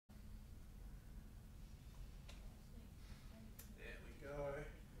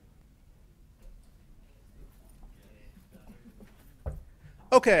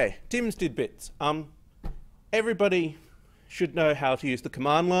Okay, Tim's Tidbits. Everybody should know how to use the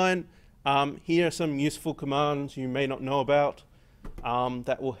command line. Here are some useful commands you may not know about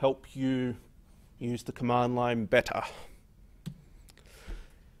that will help you use the command line better.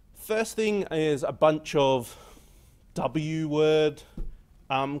 First thing is a bunch of W-word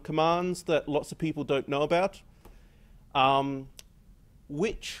commands that lots of people don't know about,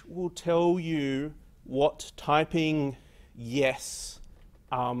 which will tell you what typing yes,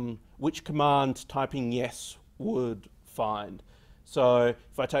 which command typing yes would find. So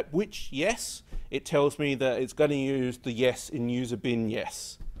if I type which yes, it tells me that it's going to use the yes in user bin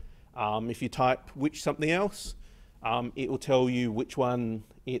yes. If you type which something else, it will tell you which one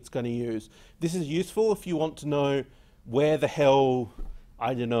it's going to use. This is useful if you want to know where the hell,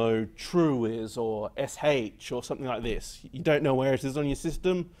 I don't know, true is, or sh, or something like this. You don't know where it is on your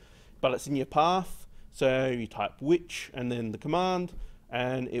system, but it's in your path. So you type which and then the command,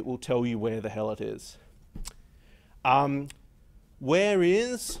 and it will tell you where the hell it is. Where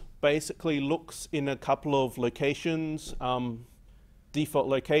is basically looks in a couple of locations, default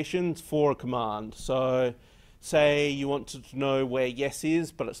locations for a command. So say you wanted to know where yes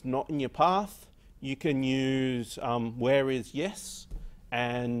is, but it's not in your path, you can use where is yes,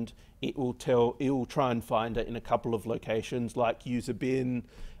 and it will try and find it in a couple of locations like user bin.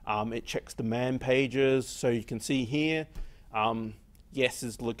 It checks the man pages, so you can see here yes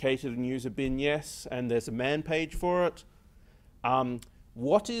is located in user bin yes, and there's a man page for it.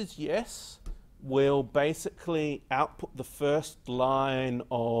 What is yes will basically output the first line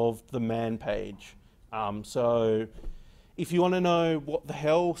of the man page. So if you want to know what the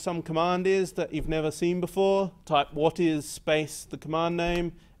hell some command is that you've never seen before, type what is space the command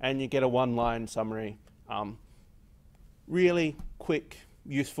name and you get a one-line summary. Really quick,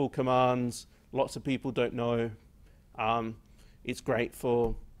 useful commands. Lots of people don't know. It's great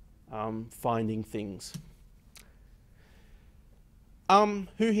for finding things. Who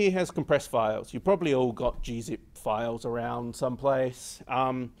here has compressed files? You probably all got gzip files around someplace.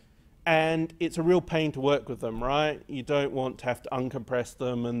 And it's a real pain to work with them, right? You don't want to have to uncompress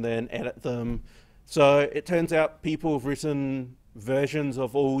them and then edit them. So it turns out people have written versions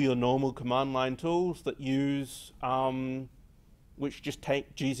of all your normal command line tools that use, which just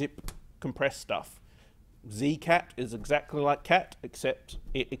take gzip compressed stuff. zcat is exactly like cat, except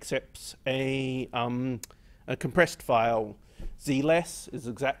it accepts a compressed file. zless is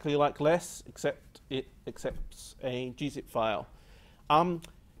exactly like less, except it accepts a gzip file.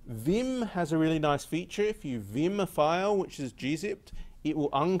 Vim has a really nice feature. If you vim a file which is gzipped, it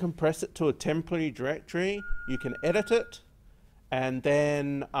will uncompress it to a temporary directory. You can edit it, and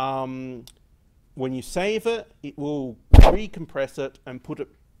then when you save it, it will recompress it and put it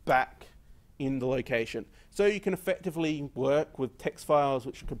back in the location. So you can effectively work with text files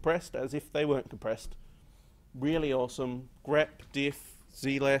which are compressed as if they weren't compressed. Really awesome. grep, diff,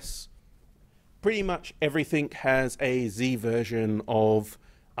 zless. Pretty much everything has a Z version of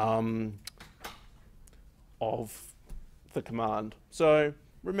the command. So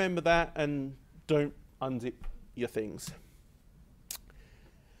remember that and don't unzip your things.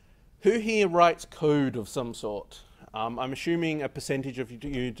 Who here writes code of some sort? I'm assuming a percentage of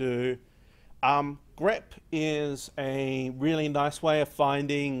you do. grep is a really nice way of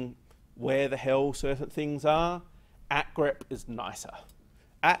finding where the hell certain things are. @grep is nicer.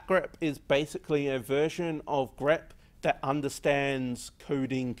 @grep is basically a version of grep that understands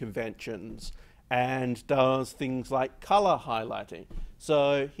coding conventions and does things like color highlighting.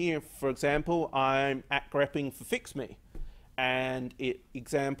 So here, for example, I'm @grepping for fix me, and it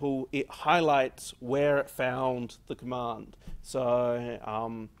highlights where it found the command. So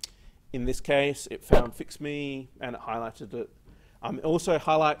in this case, it found fix me and it highlighted it. It also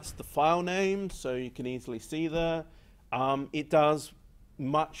highlights the file name, so you can easily see there. It does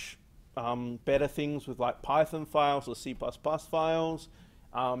much better things with like Python files or C++ files.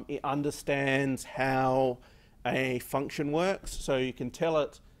 It understands how a function works, so you can tell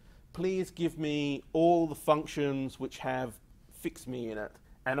it, please give me all the functions which have fix me in it,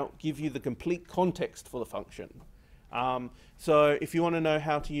 and it'll give you the complete context for the function. So if you want to know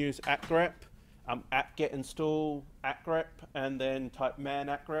how to use @grep, apt-get install @grep, and then type man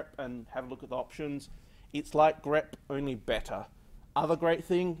 @grep and have a look at the options. It's like grep, only better. Other great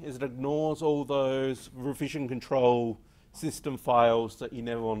thing is it ignores all those revision control system files that you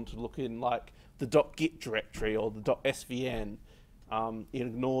never want to look in, like the .git directory or the .svn. It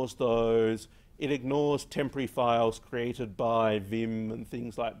ignores those. It ignores temporary files created by Vim and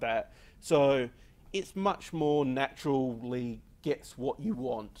things like that. So it's much more naturally gets what you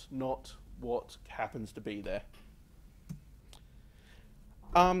want, not what happens to be there.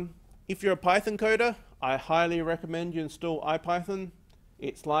 If you're a Python coder, I highly recommend you install IPython.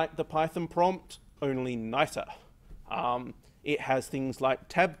 It's like the Python prompt, only nicer. It has things like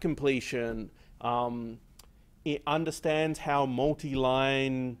tab completion. It understands how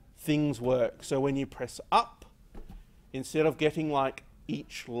multi-line things work. So when you press up, instead of getting like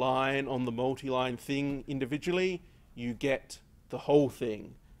each line on the multi-line thing individually, you get the whole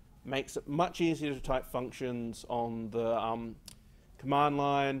thing. Makes it much easier to type functions on the command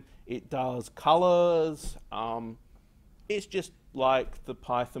line. It does colors. It's just like the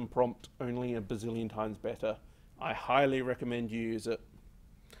Python prompt, only a bazillion times better. I highly recommend you use it.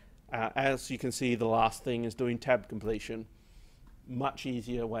 As you can see, the last thing is doing tab completion. Much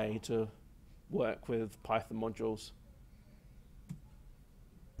easier way to work with Python modules.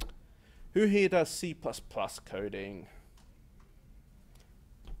 Who here does C++ coding?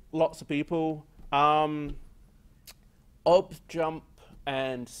 Lots of people. Objdump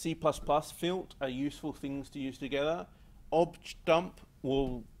and C++ filt are useful things to use together. Objdump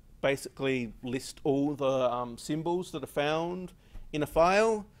will basically list all the symbols that are found in a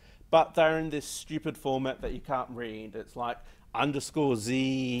file, but they're in this stupid format that you can't read. It's like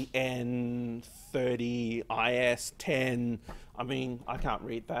 _Z N30 IS 10. I mean, I can't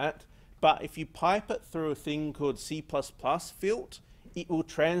read that. But if you pipe it through a thing called C++ filt, it will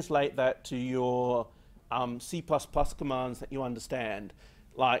translate that to your C++ commands that you understand.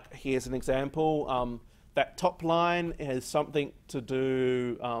 Like, here's an example. That top line has something to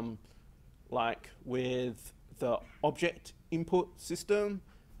do like with the object input system.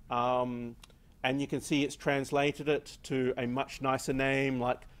 And you can see it's translated it to a much nicer name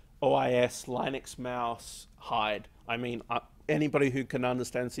like OIS Linux mouse hide. I mean, anybody who can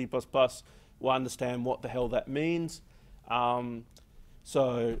understand C++ will understand what the hell that means.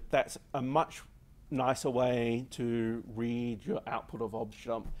 So that's a much nicer way to read your output of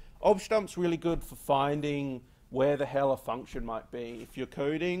objdump. Objdump's really good for finding where the hell a function might be. If you're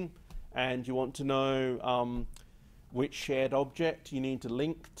coding and you want to know which shared object you need to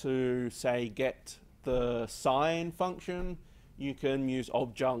link to, say, get the sign function, you can use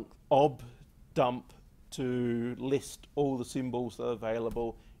objdump to list all the symbols that are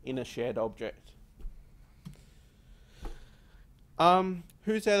available in a shared object.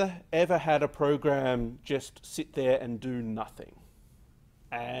 Who's ever had a program just sit there and do nothing?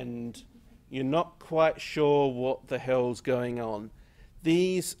 And you're not quite sure what the hell's going on.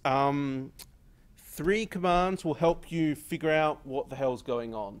 These 3 commands will help you figure out what the hell's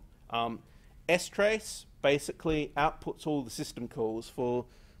going on. strace basically outputs all the system calls. For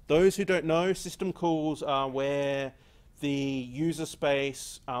those who don't know, system calls are where the user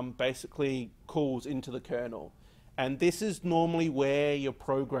space basically calls into the kernel. And this is normally where your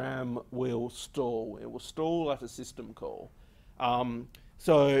program will stall. It will stall at a system call.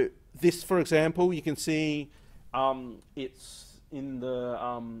 So this, for example, you can see it's in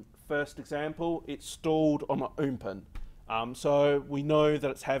the first example, it's stalled on an open. So we know that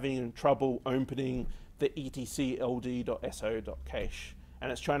it's having trouble opening the etcld.so.cache.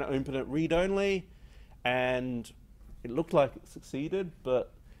 And it's trying to open it read-only, and it looked like it succeeded,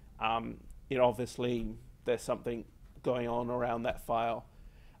 but it obviously, there's something going on around that file.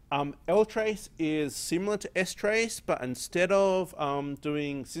 ltrace is similar to strace, but instead of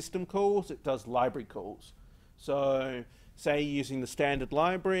doing system calls, it does library calls. So say you're using the standard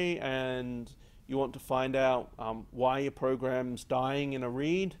library and you want to find out why your program's dying in a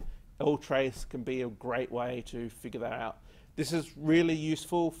read, ltrace can be a great way to figure that out. This is really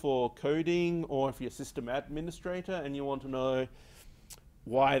useful for coding, or if you're a system administrator and you want to know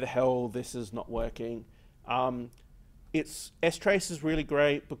why the hell this is not working. strace is really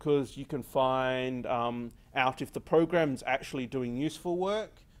great because you can find out if the program's actually doing useful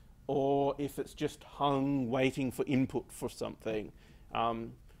work or if it's just hung waiting for input for something.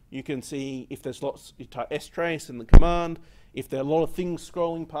 You can see if there's lots, you type strace in the command, if there are a lot of things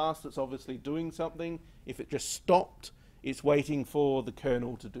scrolling past, it's obviously doing something. If it just stopped, it's waiting for the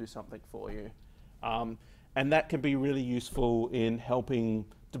kernel to do something for you. And that can be really useful in helping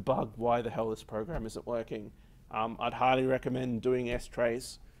debug why the hell this program isn't working. I'd highly recommend doing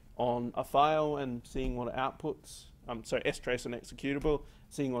strace on a file and seeing what it outputs. Strace on executable,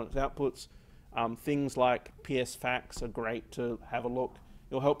 seeing what it outputs. Things like psfax are great to have a look.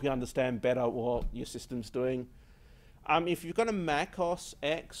 It'll help you understand better what your system's doing. If you've got a Mac OS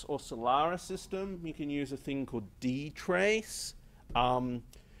X or Solaris system, you can use a thing called dtrace.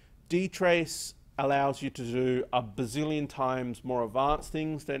 Dtrace allows you to do a bazillion times more advanced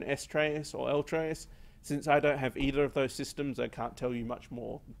things than strace or ltrace. Since I don't have either of those systems, I can't tell you much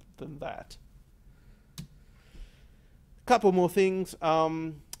more than that. A couple more things.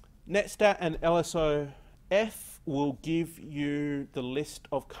 Netstat and LSOF will give you the list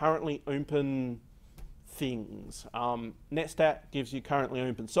of currently open things. Netstat gives you currently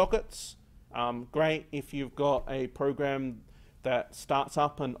open sockets. Great if you've got a program that starts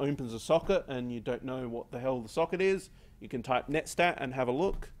up and opens a socket and you don't know what the hell the socket is. You can type Netstat and have a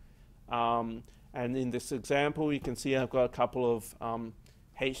look. And in this example, you can see I've got a couple of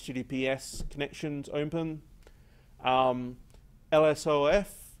HTTPS connections open. LSOF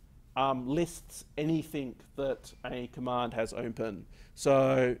lists anything that a command has open.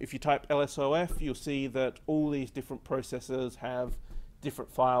 So if you type LSOF, you'll see that all these different processors have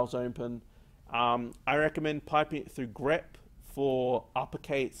different files open. I recommend piping it through grep for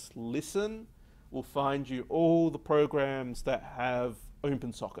uppercase listen. Will find you all the programs that have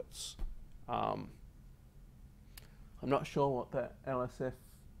open sockets. I'm not sure what that LSOF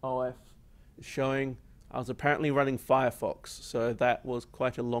is showing. I was apparently running Firefox, so that was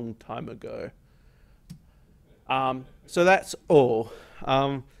quite a long time ago. So that's all.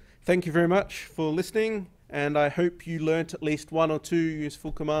 Thank you very much for listening, and I hope you learnt at least 1 or 2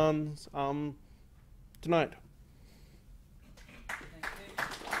 useful commands tonight.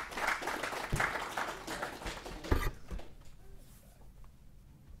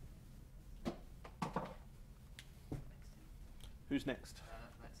 Who's next?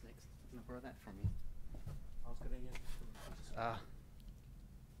 That's next. Can I borrow that from you? I was going to get Ah.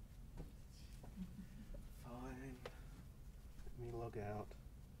 Fine. Let me log out.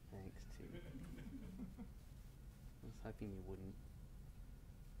 Thanks, Tim. I was hoping you wouldn't.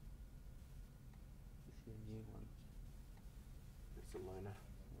 This is a new one. It's a loaner.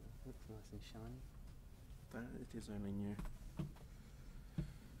 Looks nice and shiny. It is only new.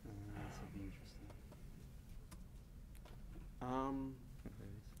 This will be interesting.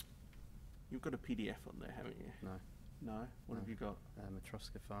 You've got a PDF on there, haven't you? No. No? What have you got? A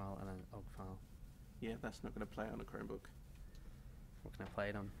Matroska file and an OGG file. Yeah, that's not going to play on a Chromebook. What can I play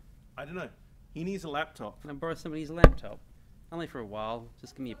it on? I don't know. He needs a laptop. Can I borrow somebody's laptop? Only for a while.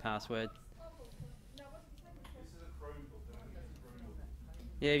 Just give me your password. This is a Chromebook.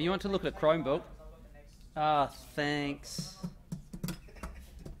 Yeah, if you want to look at a Chromebook. Ah, thanks.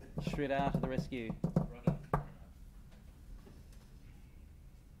 Straight out to the rescue.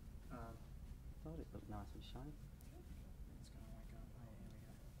 Thought it looked nice and shiny. It's going to wake up.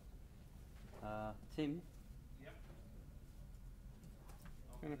 Oh, here we go. Tim? Yep.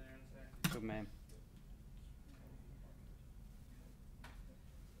 Gonna- Good man.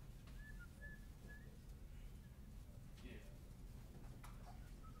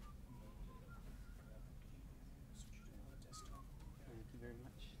 Thank you very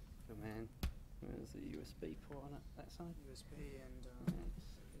much. Good man. Where's the USB port on it? That side? USB and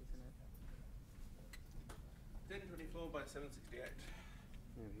Thanks. Ethernet. 1024 by 768.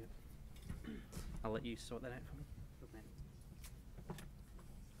 There we go. I'll let you sort that out for me. Good man.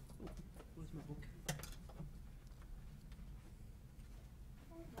 Oh, where's my book?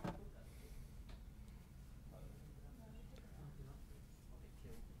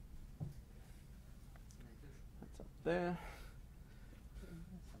 That's up there.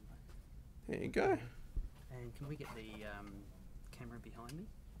 There you go. And can we get the camera behind me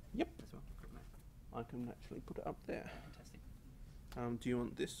Yep. as well? Good man. I can actually put it up there. Fantastic. Do you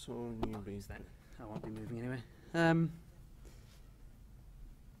want this or I'll newbie? use that. I won't be moving anywhere.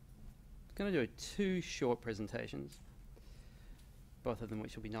 Going to do 2 short presentations, both of them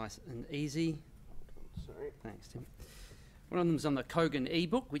which will be nice and easy. Sorry. Thanks, Tim. One of them's on the Kogan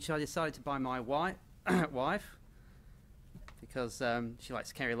ebook, which I decided to buy my wife because she likes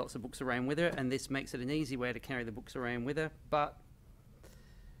to carry lots of books around with her, and this makes it an easy way to carry the books around with her, but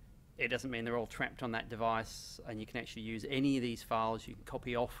it doesn't mean they're all trapped on that device, and you can actually use any of these files. You can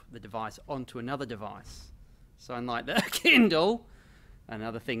copy off the device onto another device. So unlike the Kindle and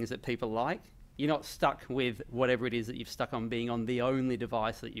other things that people like, you're not stuck with whatever it is that you've stuck on being on the only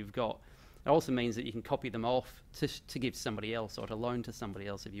device that you've got. It also means that you can copy them off to give somebody else or to loan to somebody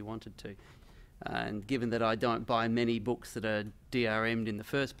else if you wanted to. And given that I don't buy many books that are DRM'd in the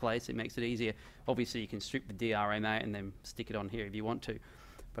first place, it makes it easier. Obviously, you can strip the DRM out and then stick it on here if you want to.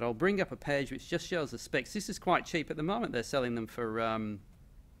 But I'll bring up a page which just shows the specs. This is quite cheap at the moment. They're selling them for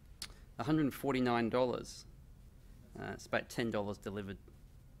 $149. It's about $10 delivered.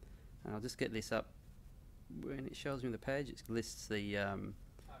 And I'll just get this up. When it shows me the page, it lists the... Click on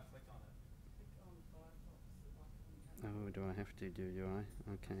it. oh, do I have to do I?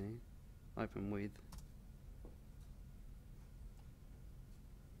 Okay. Open with.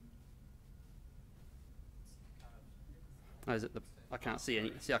 Oh, is it the... I can't see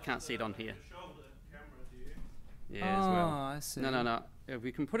any... See, I can't see it on here. Yeah, as well. I see. No. If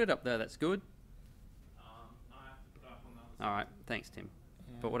we can put it up there, that's good. I have to put it up on the other side. All right, thanks, Tim.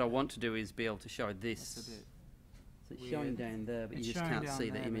 Yeah. But what I want to do is be able to show this. That's a bit So it's weird. showing down there, but It's you just showing can't down see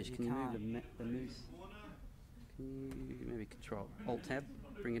the there, but image. you Can you move can't. the moose? Can you maybe control Alt Tab,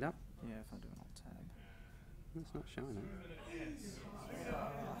 bring it up? Yeah, if I do an Alt tab. It's not showing it.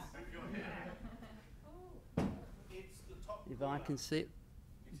 If I can see it.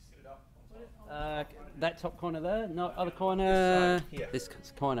 That top corner there? No, other corner. Here. This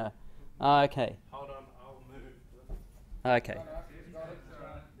corner. Okay. Hold on, I'll move. Okay.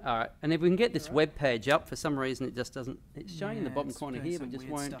 All right. And if we can get this web page up, for some reason it just doesn't. It's showing in the Yeah, bottom it's corner doing here, but some just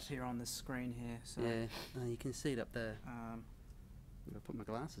weird won't. stuff here on the screen here. So, Yeah. No, you can see it up there. If I put my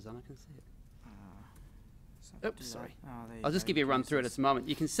glasses on, I can see it. so I have to Oops, do that. sorry. Oh, there I'll just go, give you a run through it at Jesus. the moment.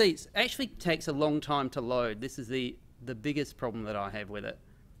 You can see it actually takes a long time to load. This is the biggest problem that I have with it.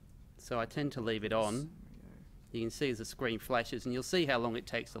 So I tend to leave it on. There we go. You can see as the screen flashes, and you'll see how long it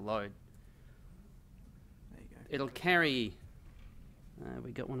takes to load. There you go. It'll carry.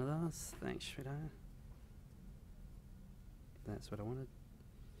 We got one of those. Thanks, Shredder. That's what I wanted.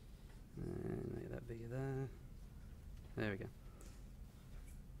 Make that bigger there. There we go.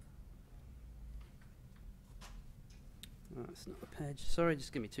 Oh, it's not the page. Sorry,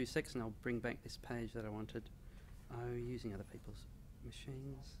 just give me 2 seconds and I'll bring back this page that I wanted. Oh, using other people's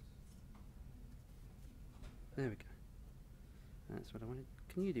machines. There we go. That's what I wanted.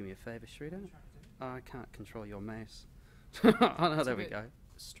 Can you do me a favour, Shredder? Oh, I can't control your mouse. Oh no, It's a there we bit go.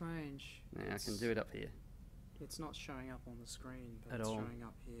 Strange. Now I can It's- do it up here. It's not showing up on the screen, but At it's all. showing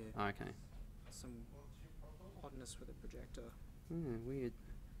up here. Okay. Some oddness with the projector. Weird.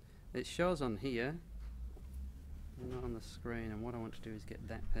 It shows on here, not on the screen, and what I want to do is get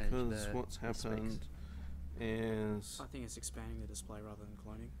that page Because there. what's the specs. happened is, I think it's expanding the display rather than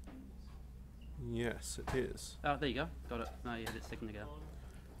cloning. yes, it is. Oh, there you go. Got it. No, you had it a second ago.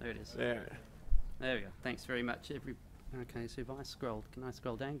 There it is. There. There we go. Thanks very much. Okay, so if I scroll, can I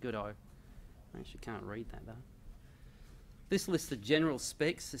scroll down? Good eye. I actually can't read that though. This lists the general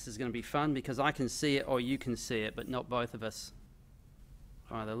specs. This is going to be fun because I can see it or you can see it, but not both of us.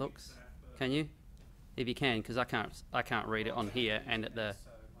 By the looks. Can you? If you can, because I can't read it on here and at the.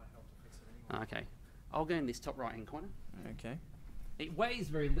 Okay, I'll go in this top right hand corner. Okay. It weighs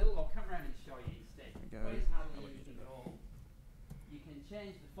very little. I'll come around and show you instead. There we It go. weighs hardly anything at all. You can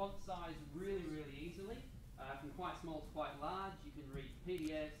change the font size really, really easily. From quite small to quite large. You can read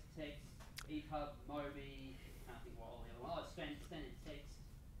PDFs, text, EPUB, Mobi. Can't think what all the other ones. Standard text.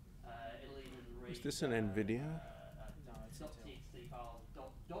 It'll even read. Is this an NVIDIA? No, it's .txt files,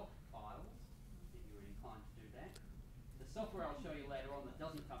 .doc files, if you're inclined to do that. The software I'll show you later on that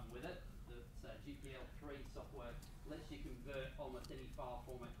doesn't come with it, the GPL3 software, lets you convert almost any file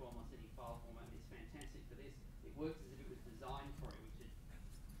format to almost any file format. It's fantastic for this. It works as if it was designed for it, which it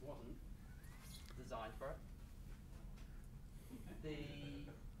wasn't designed for it.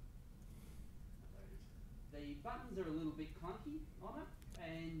 The buttons are a little bit clunky on it,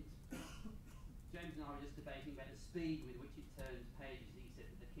 and James and I were just debating about the speed with which it turns pages. He said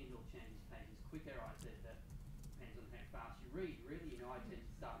that the Kindle changes pages quicker. I said that depends on how fast you read. Really, I tend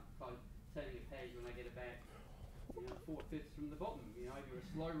to start turning a page when I get about 4/5 from the bottom. If you're a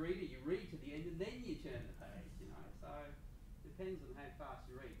slow reader, you read to the end and then you turn the page. So it depends on how fast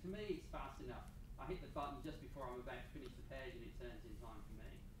you read. To me, it's fast enough. I hit the button just before I'm about to finish the page and it turns in time for me.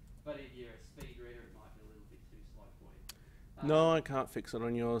 But if you're a speed reader, it might be a little bit too slow for you. No, I can't fix it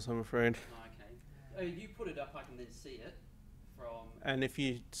on yours, I'm afraid. Okay. You put it up, I can then see it from. And if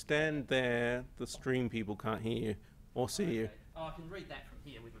you stand there, the stream people can't hear you or see you. Oh, I can read that from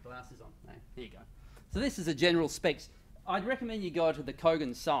here with my glasses on. No, here you go. So this is a general specs. I'd recommend you go to the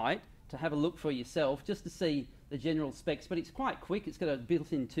Kogan site to have a look for yourself, just to see the general specs. But it's quite quick. It's got a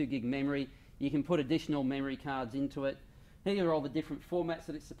built-in 2 gig memory. You can put additional memory cards into it. Here are all the different formats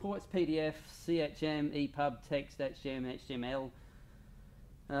that it supports: PDF, CHM, EPUB, text, HTML, HTML.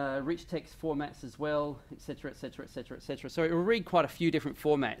 Rich text formats as well, etc., etc., etc., etc. So it will read quite a few different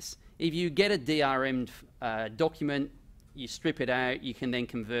formats. If you get a DRM'd document, you strip it out, you can then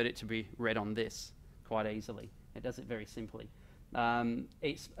convert it to be read on this quite easily. It does it very simply.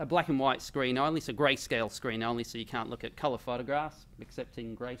 It's a black and white screen only, so grayscale screen only, so you can't look at colour photographs except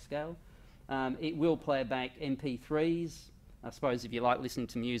in grayscale. It will play back MP3s, I suppose, if you like listening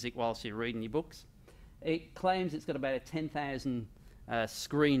to music whilst you're reading your books. It claims it's got about a 10,000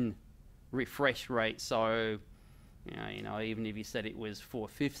 screen refresh rate, so even if you said it was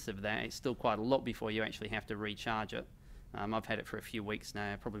 4/5 of that, it's still quite a lot before you actually have to recharge it. I've had it for a few weeks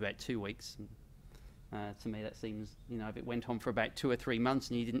now, probably about 2 weeks. To me, that seems, if it went on for about 2 or 3 months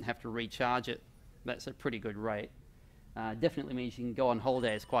and you didn't have to recharge it, that's a pretty good rate. Definitely means you can go on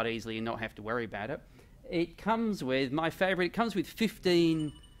holidays quite easily and not have to worry about it. It comes with, my favourite, it comes with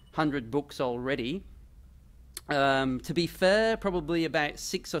 1,500 books already. To be fair, probably about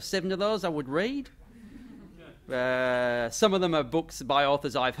 6 or 7 of those I would read. Some of them are books by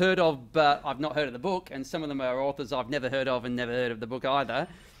authors I've heard of, but I've not heard of the book, and some of them are authors I've never heard of and never heard of the book either.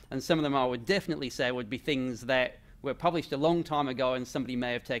 And some of them I would definitely say would be things that were published a long time ago and somebody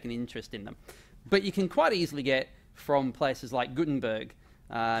may have taken interest in them. But you can quite easily get from places like Gutenberg,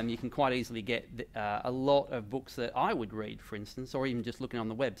 you can quite easily get a lot of books that I would read, for instance, or even just looking on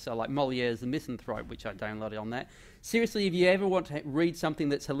the web. So like Moliere's The Misanthrope, which I downloaded on that. Seriously, if you ever want to read something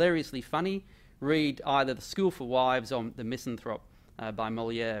that's hilariously funny, read either The School for Wives or The Misanthrope by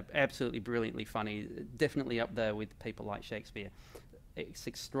Moliere. Absolutely brilliantly funny. Definitely up there with people like Shakespeare. It's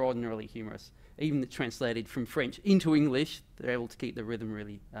extraordinarily humorous. Even translated from French into English, they're able to keep the rhythm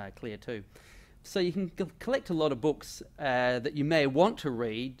really clear too. So you can collect a lot of books that you may want to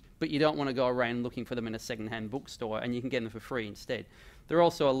read, but you don't want to go around looking for them in a second-hand bookstore, and you can get them for free instead. There are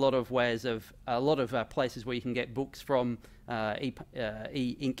also a lot of ways of places where you can get books from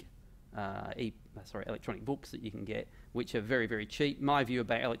electronic books that you can get, which are very, very cheap. My view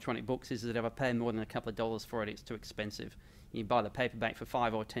about electronic books is that if I pay more than a couple of dollars for it, it's too expensive. You buy the paperback for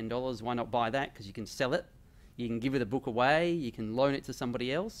 $5 or $10. Why not buy that? Because you can sell it. You can give the book away. You can loan it to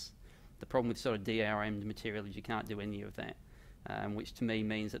somebody else. The problem with sort of DRM material is you can't do any of that, which to me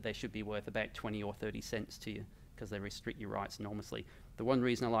means that they should be worth about 20 or 30 cents to you because they restrict your rights enormously. The one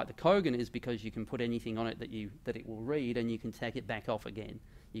reason I like the Kogan is because you can put anything on it that it will read, and you can take it back off again.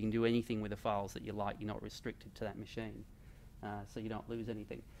 You can do anything with the files that you like. You're not restricted to that machine, so you don't lose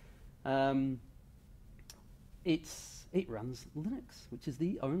anything. It runs Linux, which is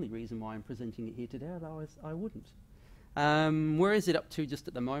the only reason why I'm presenting it here today, otherwise I wouldn't. Where is it up to just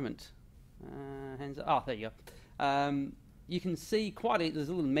at the moment? Hands up. Oh, there you go. You can see there's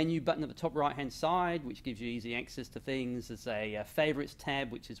a little menu button at the top right hand side which gives you easy access to things. There's a favorites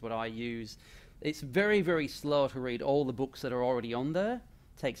tab, which is what I use. It's very, very slow to read all the books that are already on there.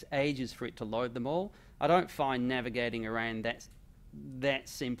 It takes ages for it to load them all. I don't find navigating around that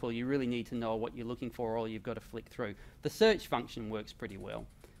simple. You really need to know what you're looking for, or you've got to flick through. The search function works pretty well.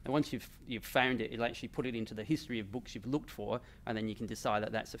 And once you've found it, it'll actually put it into the history of books you've looked for, and then you can decide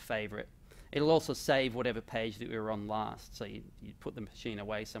that that's a favorite. It'll also save whatever page that we were on last. So you put the machine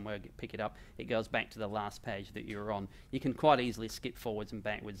away somewhere, pick it up, it goes back to the last page that you were on. You can quite easily skip forwards and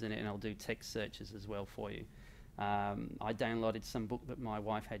backwards in it, and it'll do text searches as well for you. I downloaded some book that my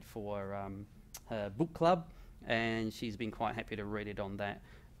wife had for her book club, and she's been quite happy to read it on that.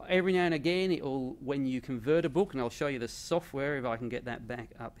 Every now and again, when you convert a book, and I'll show you the software if I can get that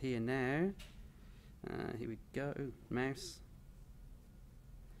back up here now. Here we go. Ooh, mouse.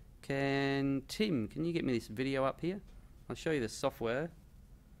 Tim, can you get me this video up here? I'll show you the software.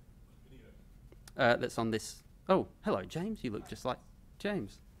 That's on this. Oh, hello, James. You look just like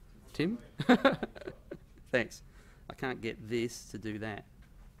James. Tim? Thanks. I can't get this to do that.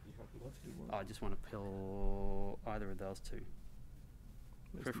 I just want to pull either of those two.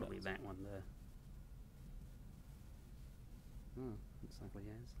 Preferably that one there. Oh, looks like he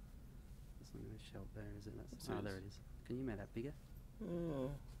has. It's not going to show up there, is it? There it is. Can you make that bigger? Yeah.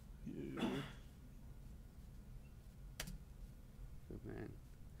 Good man.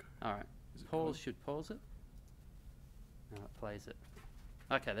 All right. Pause should pause it. No, it plays it.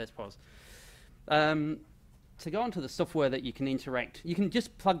 Okay, there's pause. To go onto the software that you can interact, you can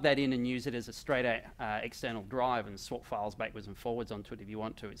just plug that in and use it as a straight out external drive and swap files backwards and forwards onto it if you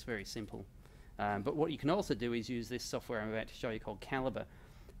want to. It's very simple. But what you can also do is use this software I'm about to show you called Calibre.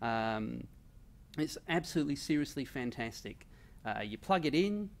 It's absolutely seriously fantastic. You plug it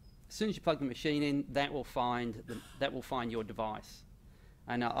in. As soon as you plug the machine in, that will find your device.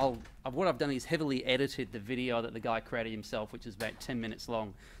 And what I've done is heavily edited the video that the guy created himself, which is about 10 minutes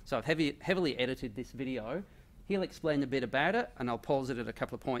long. So I've heavily edited this video. He'll explain a bit about it, and I'll pause it at a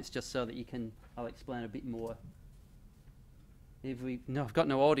couple of points just so that I'll explain a bit more. No, I've got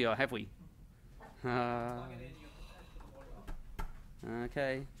no audio, have we? Okay.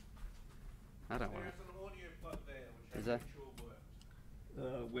 I don't want to. There's an audio plug there, which Is there? I'm sure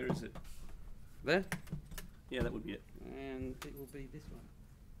works. Where is it? There? Yeah, that would be it. And it will be this one.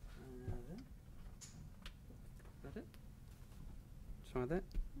 There. Is that it? Try that.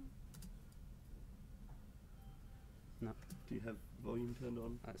 No, Do you have volume turned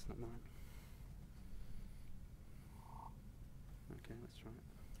on? that's not mine. Okay, let's try it.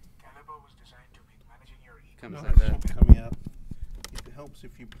 Calibre was designed to make managing your Comes No, out it's there. not coming up. It helps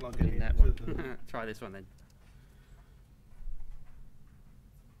if you plug it In in. that one. Try this one then.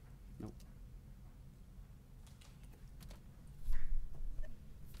 Nope.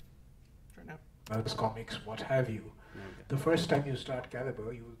 journals, comics, what have you. The first time you start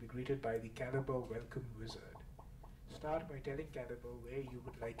Calibre, you will be greeted by the Calibre Welcome Wizard. Start by telling Calibre where you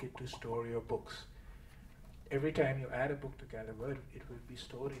would like it to store your books. Every time you add a book to Calibre, it will be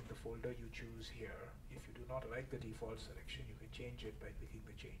stored in the folder you choose here. If you do not like the default selection, you can change it by clicking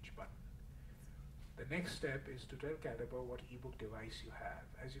the Change button. The next step is to tell Calibre what ebook device you have.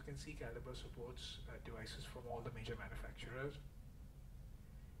 As you can see, Calibre supports devices from all the major manufacturers.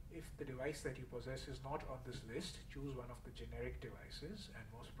 If the device that you possess is not on this list, choose one of the generic devices, and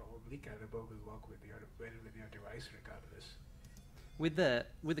most probably Calibre will work with your device regardless. With the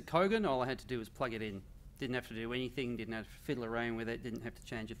Kogan, all I had to do was plug it in. Didn't have to do anything, didn't have to fiddle around with it, didn't have to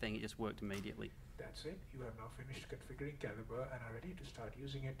change a thing, it just worked immediately. That's it. You have now finished configuring Calibre and are ready to start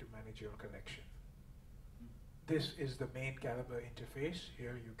using it to manage your collection. This is the main Calibre interface.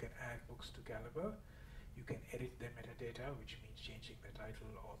 Here you can add books to Calibre. You can edit their metadata, which means changing the title,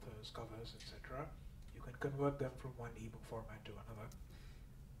 authors, covers, etc. You can convert them from one ebook format to another.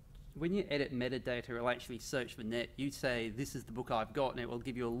 When you edit metadata, it'll actually search the net. You say, this is the book I've got, and it will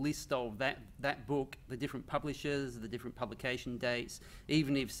give you a list of that book, the different publishers, the different publication dates.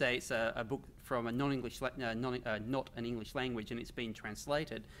 Even if, say, it's a book from a non-English, not an English language, and it's been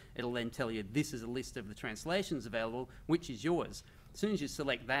translated, it'll then tell you, this is a list of the translations available, which is yours. As soon as you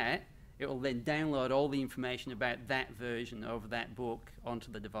select that, it will then download all the information about that version of that book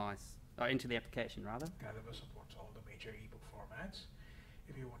onto the device, or into the application, rather. Calibre supports all the major ebook formats.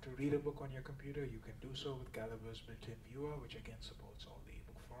 If you want to read a book on your computer, you can do so with Calibre's built-in viewer, which again supports all the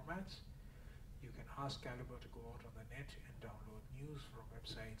ebook formats. You can ask Calibre to go out on the net and download news from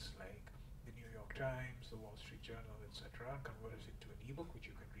websites like the New York Times, the Wall Street Journal, etc., and convert it into an ebook which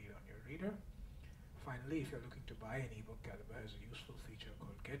you can read on your reader. Finally, if you're looking to buy an ebook, Calibre has a useful feature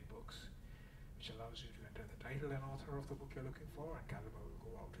called Get Books, which allows you to enter the title and author of the book you're looking for, and Calibre will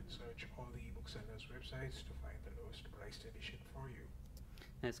go out and search all the ebook sellers' websites to find the lowest priced edition for you.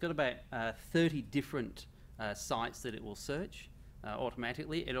 And it's got about 30 different sites that it will search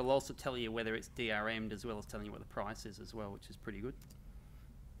automatically. It'll also tell you whether it's DRM'd as well as telling you what the price is as well, which is pretty good.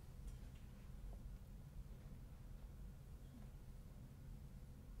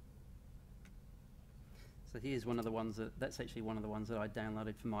 So here's one of the ones that's actually one of the ones that I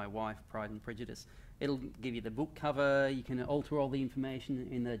downloaded for my wife, Pride and Prejudice. It'll give you the book cover, you can alter all the information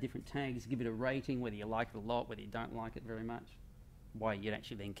in the different tags, give it a rating, whether you like it a lot, whether you don't like it very much. Why you'd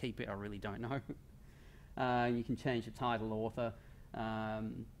actually then keep it, I really don't know. You can change the title, author,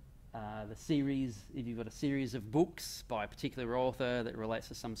 the series, if you've got a series of books by a particular author that relates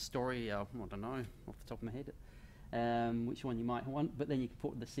to some story, I don't know, off the top of my head, which one you might want, but then you can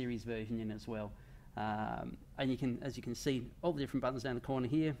put the series version in as well. And you can, as you can see, all the different buttons down the corner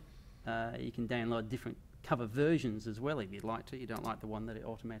here, you can download different cover versions as well if you'd like to. You don't like the one that it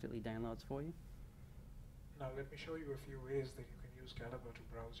automatically downloads for you. Now let me show you a few ways that you can use Calibre to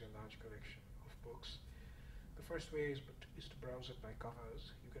browse your large collection of books. The first way is to browse it by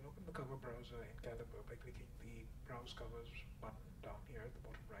covers. You can open the cover browser in Calibre by clicking the Browse Covers button down here at the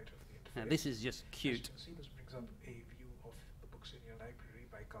bottom right of the interface. Now this is just cute. As you can see, this brings up a view of the books in your library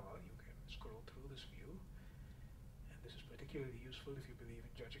by cover. You can scroll through this view, and this is particularly useful if you believe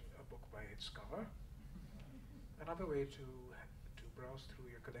in judging a book by its cover. Another way to browse through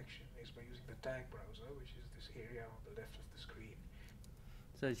your collection is by using the tag browser, which is this area on the left of the screen.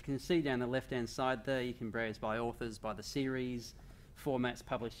 So as you can see down the left-hand side there, you can browse by authors, by the series, formats,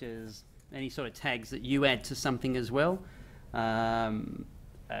 publishers, any sort of tags that you add to something as well,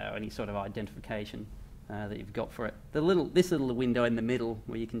 any sort of identification that you've got for it. This little window in the middle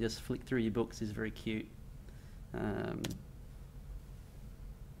where you can just flick through your books is very cute.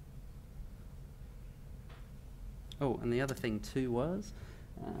 Oh, and the other thing too was,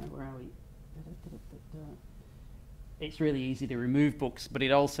 where are we? It's really easy to remove books, but it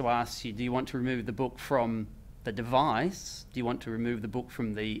also asks you, do you want to remove the book from the device? Do you want to remove the book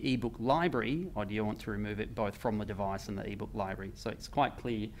from the ebook library? Or do you want to remove it both from the device and the ebook library? So it's quite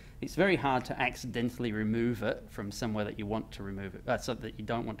clear. It's very hard to accidentally remove it from somewhere that you want to remove it, so that you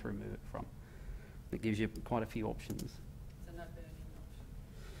don't want to remove it from. It gives you quite a few options. So no burning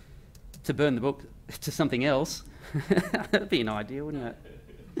option. To burn the book to something else, that'd be an idea, wouldn't it?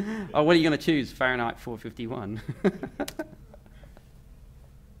 Oh, what are you going to choose? Fahrenheit 451.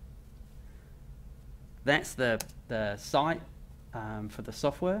 That's the site for the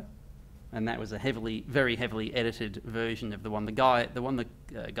software, and that was a very heavily edited version of the one the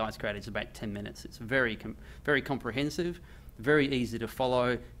guys created is about 10 minutes. It's very comprehensive, very easy to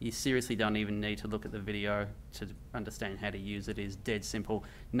follow. You seriously don't even need to look at the video to understand how to use it. It's dead simple.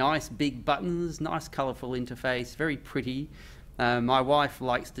 Nice big buttons, nice colourful interface, very pretty. My wife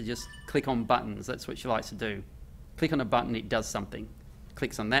likes to just click on buttons. That's what she likes to do. Click on a button, it does something.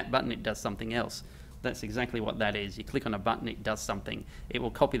 Clicks on that button, it does something else. That's exactly what that is. You click on a button, it does something. It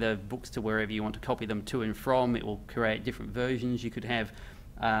will copy the books to wherever you want to copy them to and from. It will create different versions. You could have,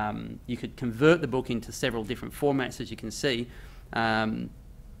 you could convert the book into several different formats, as you can see, and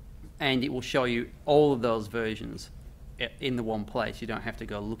it will show you all of those versions in the one place. You don't have to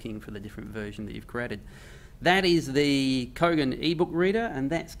go looking for the different version that you've created. That is the Kogan ebook reader, and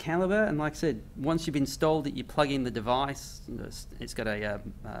that's Calibre. And like I said, once you've installed it, you plug in the device. It's got a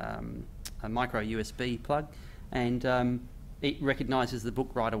micro USB plug, and it recognises the book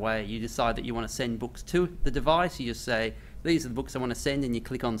right away. You decide that you want to send books to the device. You just say, these are the books I want to send, and you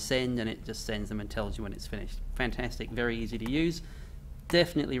click on send, and it just sends them and tells you when it's finished. Fantastic, very easy to use.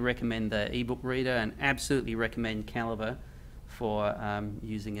 Definitely recommend the ebook reader, and absolutely recommend Calibre for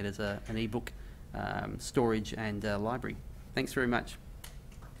using it as an ebook storage and library. Thanks very much.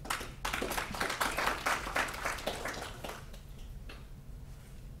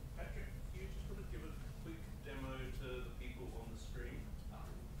 Patrick, you just want to give a quick demo to the people on the stream?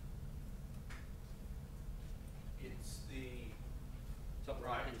 It's the Top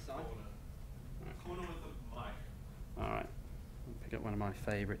right-hand side. corner with the mic. All right, I'll pick up one of my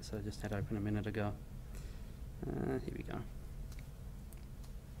favourites I just had open a minute ago. Here we go.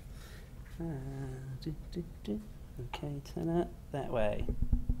 Okay, turn it that way.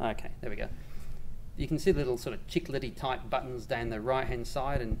 Okay, there we go. You can see the little sort of chiclety type buttons down the right hand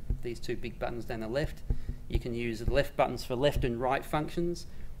side and these two big buttons down the left. You can use the left buttons for left and right functions,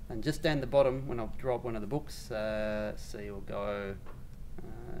 and just down the bottom when I'll drop one of the books, see, we'll go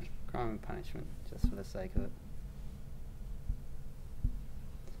Crime and Punishment, just for the sake of it.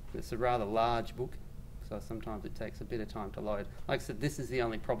 It's a rather large book, so sometimes it takes a bit of time to load. Like I said, this is the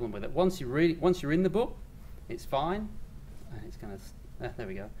only problem with it. Once you read, once you're in the book, it's fine. It's going to, there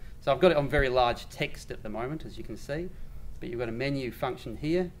we go. So I've got it on very large text at the moment, as you can see, but you've got a menu function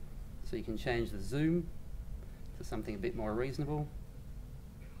here, so you can change the zoom to something a bit more reasonable.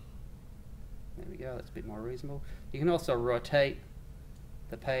 There we go, that's a bit more reasonable. You can also rotate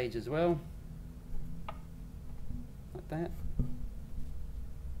the page as well, like that.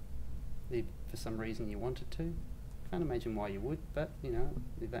 If for some reason you wanted to. Can't imagine why you would, but you know,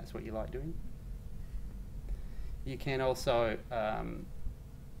 if that's what you like doing. You can also,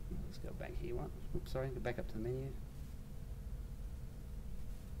 let's go back here one. Oops, sorry, go back up to the menu.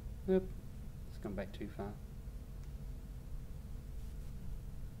 Oop, it's gone back too far.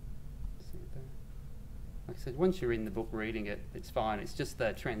 See it there. Like I said, once you're in the book reading it, it's fine. It's just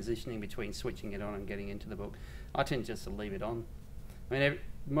the transitioning between switching it on and getting into the book. I tend just to leave it on. I mean,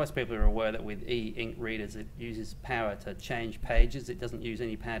 most people are aware that with e-ink readers, it uses power to change pages. It doesn't use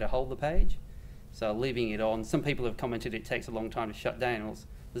any power to hold the page. So leaving it on, some people have commented it takes a long time to shut down. Well,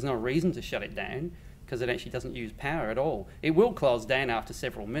 there's no reason to shut it down because it actually doesn't use power at all. It will close down after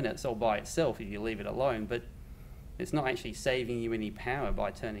several minutes all by itself if you leave it alone, but it's not actually saving you any power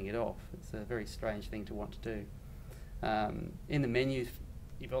by turning it off. It's a very strange thing to want to do. In the menu,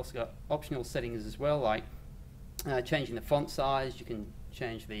 you've also got optional settings as well, like changing the font size. You can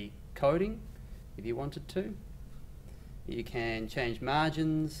change the coding if you wanted to. You can change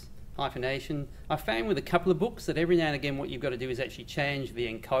margins, hyphenation. I found with a couple of books that every now and again what you've got to do is actually change the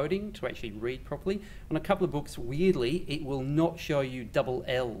encoding to actually read properly. On a couple of books, weirdly, it will not show you double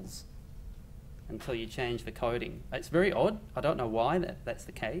L's until you change the coding. It's very odd. I don't know why that's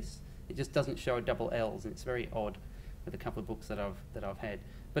the case. It just doesn't show double L's, and it's very odd with a couple of books that I've had.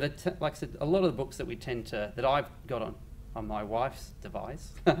 But like I said, a lot of the books that we tend to, that I've got on my wife's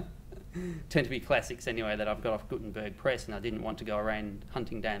device tend to be classics anyway that I've got off Gutenberg Press, and I didn't want to go around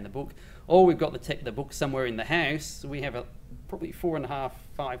hunting down the book. Or we've got the book somewhere in the house. We have probably 4,500,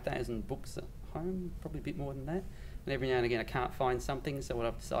 5,000 books at home, probably a bit more than that. And every now and again I can't find something, so what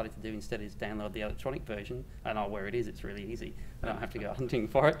I've decided to do instead is download the electronic version. I know where it is, it's really easy. I don't have to go hunting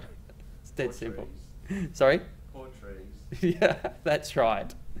for it. It's dead simple. Sorry? Portraits. Yeah, that's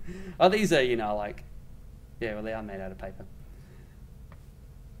right. Oh, these are, you know, like, yeah, well, they are made out of paper.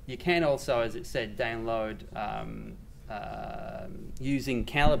 You can also, as it said, download, using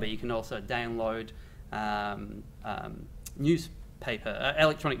Calibre, you can also download newspaper,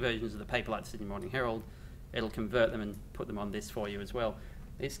 electronic versions of the paper like the Sydney Morning Herald. It'll convert them and put them on this for you as well.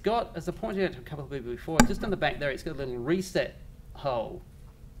 It's got, as I pointed out to a couple of people before, just on the back there, it's got a little reset hole.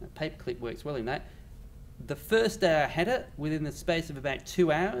 A paperclip works well in that. The first day I had it, within the space of about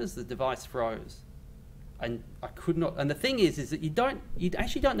 2 hours, the device froze. And I could not, and the thing is that you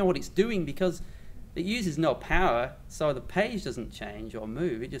actually don't know what it's doing because it uses no power, so the page doesn't change or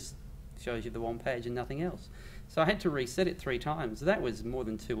move, it just shows you the one page and nothing else. So I had to reset it 3 times. That was more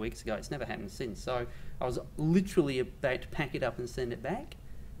than 2 weeks ago. It's never happened since. So I was literally about to pack it up and send it back.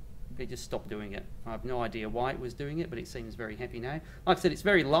 It just stopped doing it. I have no idea why it was doing it, but it seems very happy now. Like I said, it's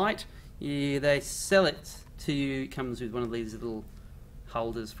very light. Yeah, they sell it to you. It comes with one of these little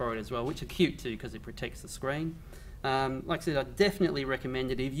holders for it as well, which are cute too because it protects the screen. Like I said, I definitely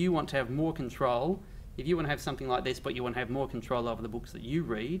recommend it if you want to have more control. If you want to have something like this, but you want to have more control over the books that you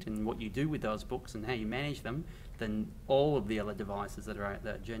read and what you do with those books and how you manage them than all of the other devices that are out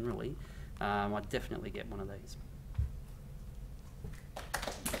there generally, I'd definitely get one of these.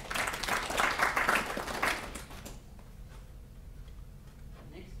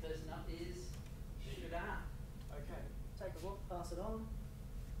 Next person up is Shida. Okay, take a look, pass it on.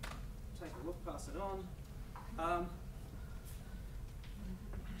 Take a look, pass it on.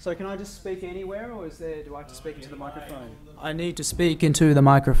 So can I just speak anywhere, or do I have to speak into the microphone? I need to speak into the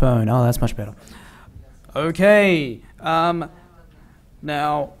microphone. Oh, that's much better. Okay. Now,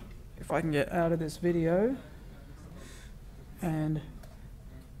 if I can get out of this video. And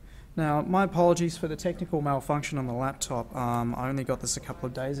now, my apologies for the technical malfunction on the laptop. I only got this a couple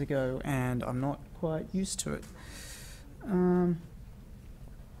of days ago, and I'm not quite used to it.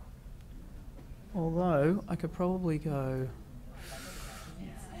 Although, I could probably go...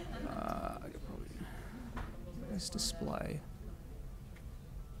 Let's display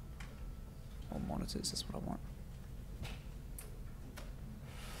all monitors, that's what I want.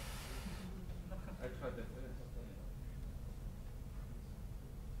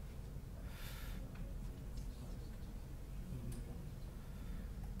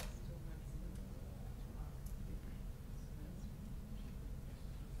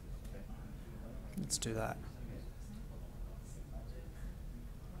 Let's do that.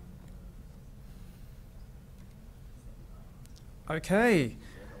 Okay.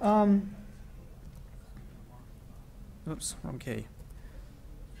 Oops, wrong key.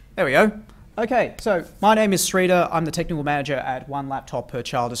 There we go. Okay, so my name is Sreedhar. I'm the technical manager at One Laptop Per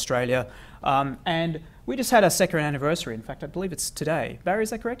Child Australia. And we just had our 2nd anniversary. In fact, I believe it's today. Barry,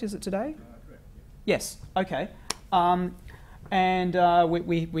 is that correct? Is it today? Correct. Yes, okay. And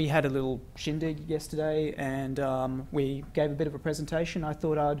we had a little shindig yesterday, and we gave a bit of a presentation. I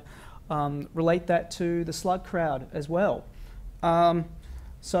thought I'd relate that to the SLUG crowd as well.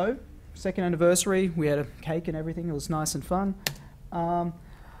 So, 2nd anniversary, we had a cake and everything. It was nice and fun.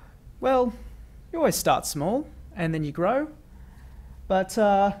 Well, you always start small, and then you grow. But,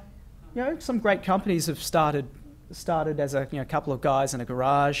 you know, some great companies have started as a couple of guys in a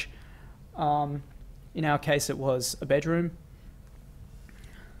garage. In our case, it was a bedroom.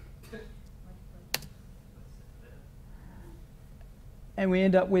 And we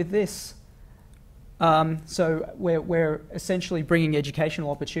end up with this. So we're essentially bringing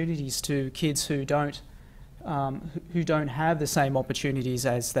educational opportunities to kids who don't have the same opportunities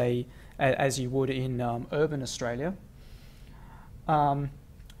as you would in urban Australia.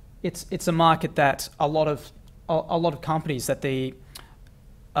 It's a market that a lot of companies that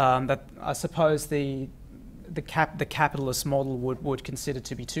that I suppose the capitalist model would consider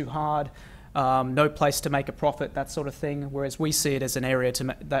to be too hard. No place to make a profit, that sort of thing, whereas we see it as an area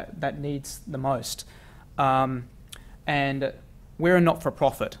that needs the most. And we're a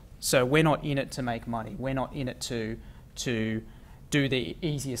not-for-profit, so we're not in it to make money. We're not in it to do the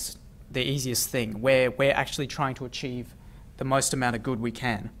easiest thing. We're actually trying to achieve the most amount of good we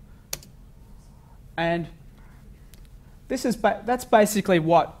can. And that's basically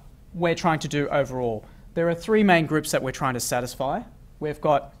what we're trying to do overall. There are 3 main groups that we're trying to satisfy. We've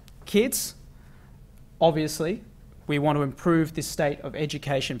got kids. Obviously, we want to improve the state of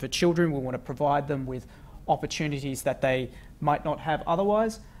education for children. We want to provide them with opportunities that they might not have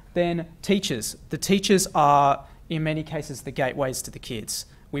otherwise. Then teachers. The teachers are, in many cases, the gateways to the kids.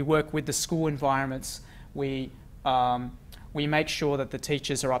 We work with the school environments. We make sure that the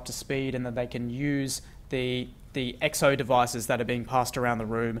teachers are up to speed and that they can use the EXO devices that are being passed around the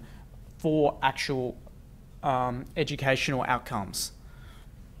room for actual educational outcomes.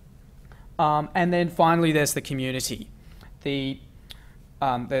 And then finally, there's the community. The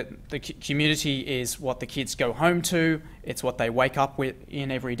community is what the kids go home to. It's what they wake up in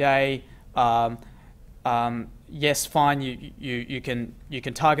every day. Yes, fine. You can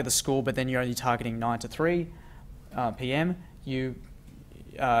target the school, but then you're only targeting 9 to 3 p.m. You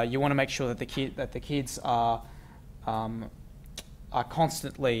want to make sure that the kids are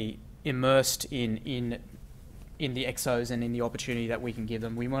constantly immersed in the EXOs and in the opportunity that we can give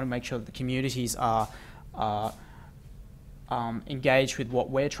them. We want to make sure that the communities are engaged with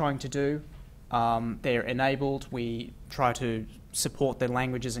what we're trying to do. They're enabled. We try to support their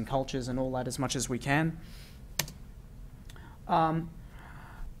languages and cultures and all that as much as we can.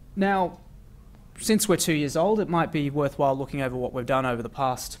 Now, since we're 2 years old, it might be worthwhile looking over what we've done over the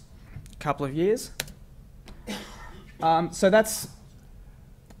past couple of years. So that's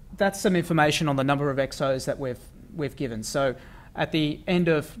some information on the number of exos that we've given. So at the end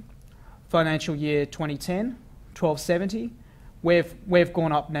of financial year 2010, 1270, we've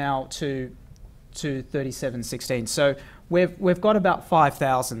gone up now to 3716. So we've got about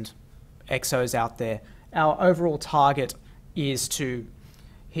 5,000 exos out there. Our overall target is to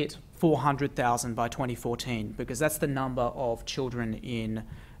hit 400,000 by 2014, because that's the number of children in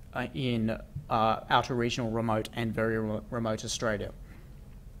outer regional, remote and very remote Australia.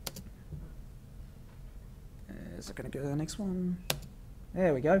 Is it going to go to the next one?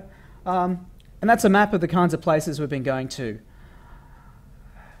 There we go. And that's a map of the kinds of places we've been going to.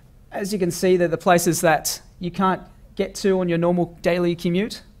 As you can see, they're the places that you can't get to on your normal daily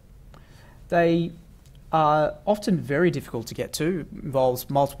commute. They are often very difficult to get to. It involves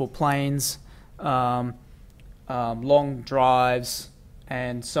multiple planes, long drives,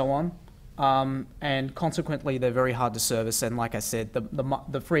 and so on. And consequently, they're very hard to service. And like I said,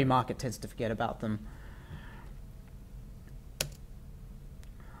 the free market tends to forget about them.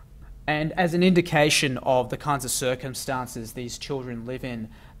 And as an indication of the kinds of circumstances these children live in,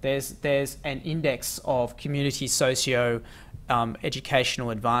 there's an index of community socio-educational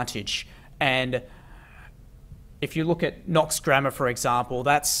advantage. And if you look at Knox Grammar, for example,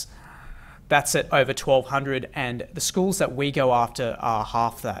 that's at over 1,200, and the schools that we go after are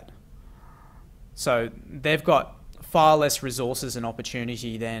half that. So they've got far less resources and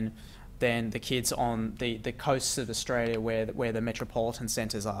opportunity than the kids on the coasts of Australia where the metropolitan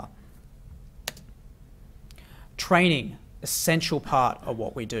centres are. Training, essential part of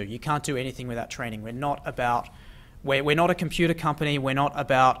what we do. You can't do anything without training. We're not a computer company. We're not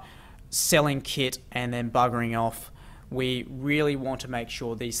about selling kit and then buggering off. We really want to make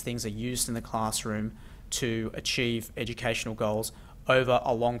sure these things are used in the classroom to achieve educational goals over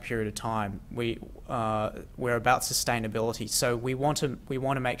a long period of time. We're about sustainability, so we want to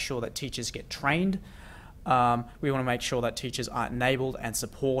make sure that teachers get trained. We want to make sure that teachers are enabled and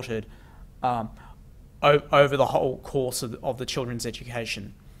supported over the whole course of the children's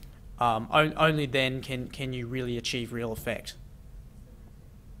education. Only then can you really achieve real effect.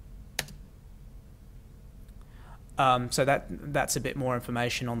 So that's a bit more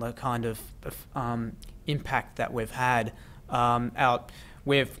information on the kind of impact that we've had.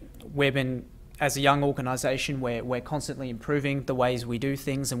 We've been, as a young organisation, we're constantly improving the ways we do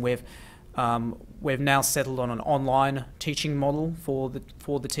things, and we've now settled on an online teaching model for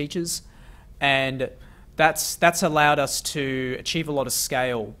the teachers, and that's allowed us to achieve a lot of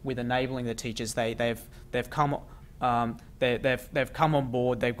scale with enabling the teachers. They've come on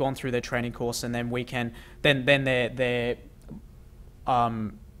board. They've gone through their training course, and then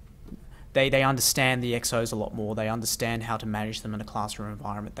they understand the exos a lot more. They understand how to manage them in a classroom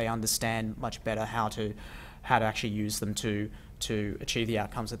environment. They understand much better how to actually use them to achieve the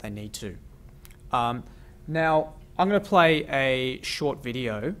outcomes that they need to. Now I'm going to play a short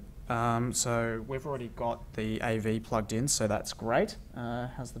video. So we've already got the AV plugged in, so that's great.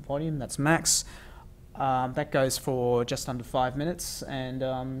 How's the volume? That's max. That goes for just under 5 minutes,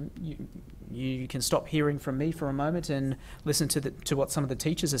 and you can stop hearing from me for a moment and listen to what some of the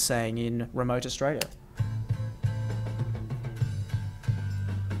teachers are saying in remote Australia.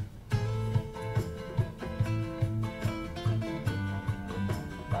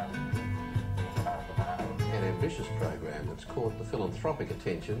 An ambitious program that's caught the philanthropic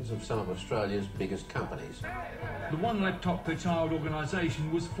attentions of some of Australia's biggest companies. The One Laptop Per Child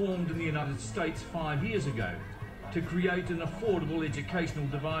organisation was formed in the United States 5 years ago to create an affordable educational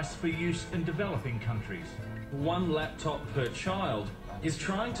device for use in developing countries. One Laptop Per Child is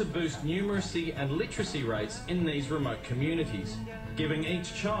trying to boost numeracy and literacy rates in these remote communities, giving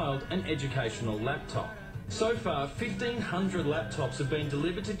each child an educational laptop. So far, 1,500 laptops have been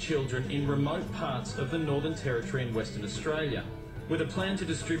delivered to children in remote parts of the Northern Territory and Western Australia, with a plan to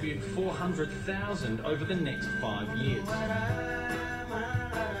distribute 400,000 over the next 5 years.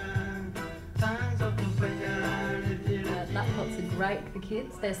 Laptops are great for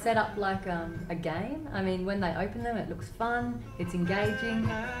kids. They're set up like a game. I mean, when they open them, it looks fun, it's engaging.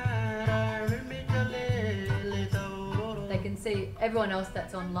 They can see everyone else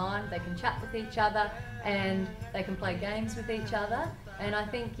that's online, they can chat with each other, and they can play games with each other. And I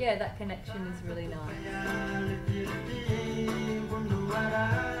think, yeah, that connection is really nice.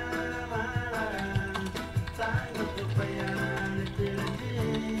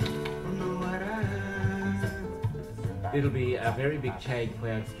 it'll be a very big change for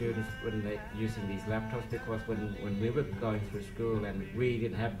our students when they're using these laptops, because when we were going through school and we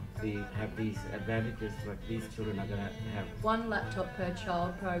didn't have these advantages like these children are going to have. One laptop per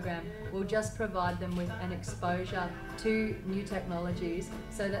child program will just provide them with an exposure to new technologies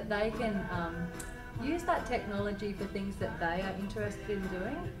so that they can use that technology for things that they are interested in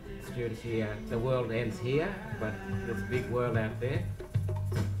doing. Students here, the world ends here, but there's a big world out there.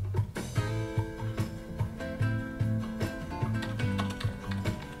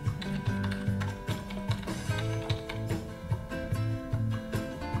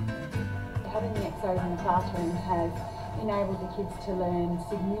 Having the exos in the classroom has enabled the kids to learn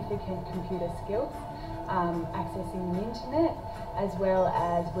significant computer skills, accessing the internet, as well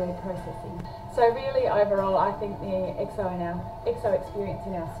as word processing. So really overall I think the EXO experience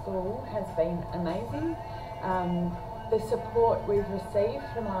in our school has been amazing. The support we've received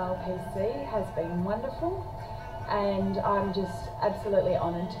from ILPC has been wonderful, and I'm just absolutely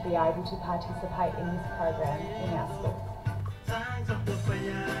honoured to be able to participate in this program in our school.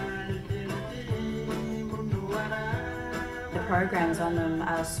 The programs on them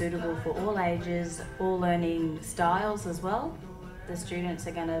are suitable for all ages, all learning styles as well. The students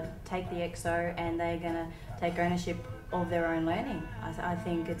are going to take the EXO and they're going to take ownership of their own learning. I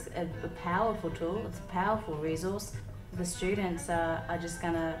think it's a powerful tool, it's a powerful resource. The students are just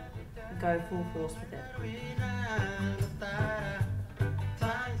going to go full force with it.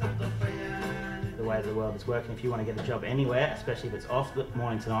 The way the world is working, if you want to get a job anywhere, especially if it's off the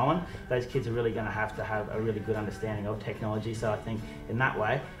Mornington Island, those kids are really going to have a really good understanding of technology. So I think in that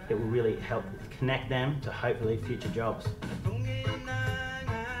way it will really help connect them to hopefully future jobs.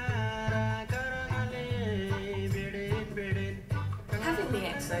 Having the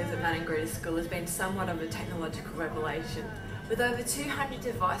EXOs at Manning Greta School has been somewhat of a technological revelation. With over 200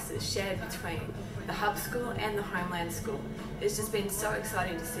 devices shared between the hub school and the homeland school, it's just been so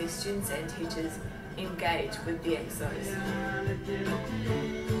exciting to see students and teachers engage with the EXOs.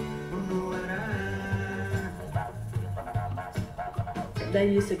 They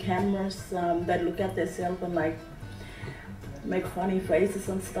use the cameras, they look at themselves and like make funny faces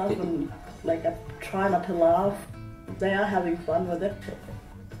and stuff, and like I try not to laugh. They are having fun with it.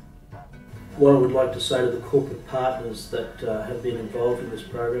 What I would like to say to the corporate partners that have been involved in this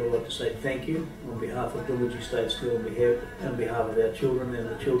program, I'd like to say thank you on behalf of Dulwich State School, on behalf of our children and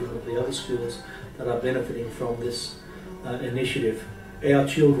the children of the other schools that are benefiting from this initiative. Our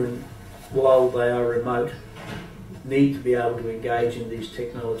children, while they are remote, need to be able to engage in these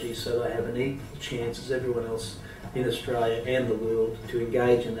technologies so they have an equal chance as everyone else in Australia and the world to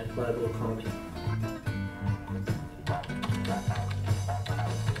engage in that global economy.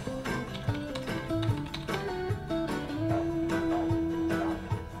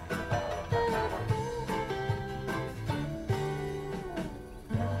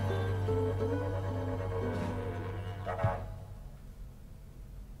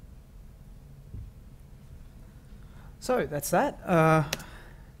 So that's that.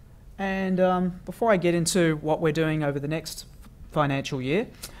 Before I get into what we're doing over the next financial year,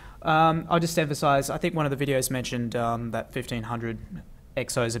 I'll just emphasise, I think one of the videos mentioned that 1,500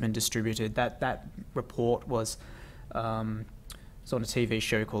 EXOs have been distributed. That report was on a TV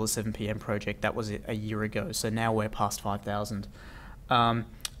show called the 7 PM Project. That was a year ago, so now we're past 5,000.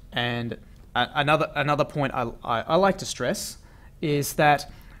 And another point I like to stress is that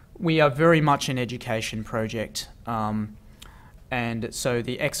we are very much an education project, and so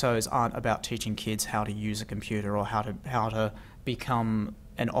the EXOs aren't about teaching kids how to use a computer or how to become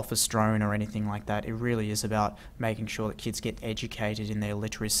an office drone or anything like that. It really is about making sure that kids get educated in their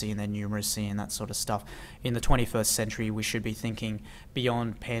literacy and their numeracy and that sort of stuff. In the 21st century, we should be thinking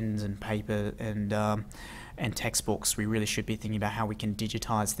beyond pens and paper and textbooks. We really should be thinking about how we can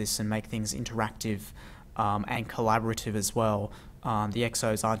digitize this and make things interactive and collaborative as well. The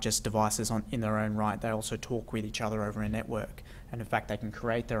EXOs aren't just devices in their own right, they also talk with each other over a network, and in fact they can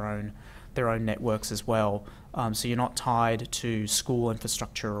create their own networks as well, so you're not tied to school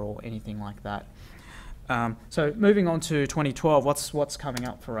infrastructure or anything like that. So moving on to 2012, what's coming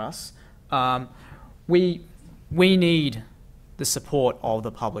up for us? We need the support of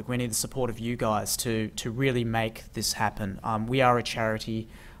the public, we need the support of you guys to really make this happen. We are a charity.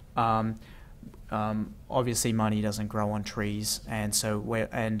 Obviously money doesn't grow on trees, and so we're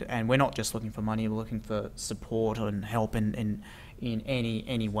not just looking for money, we're looking for support and help in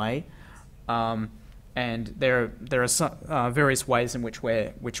any way. And there are some, various ways in which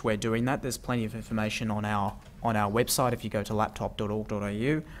we're doing that. There's plenty of information on our website if you go to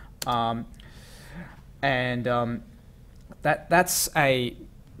laptop.org.au. That's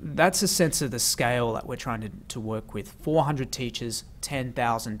that's a sense of the scale that we're trying to work with. 400 teachers,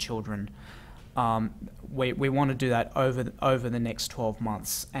 10,000 children. We want to do that over the next 12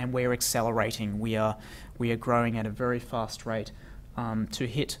 months, and we're accelerating. We are growing at a very fast rate. To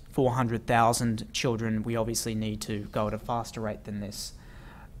hit 400,000 children, we obviously need to go at a faster rate than this.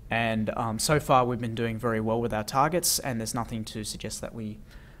 And so far, we've been doing very well with our targets, and there's nothing to suggest that we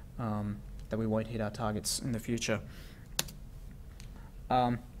won't hit our targets in the future.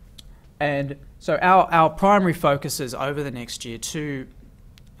 And so our primary focus is over the next year to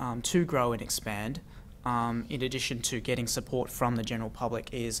grow and expand. In addition to getting support from the general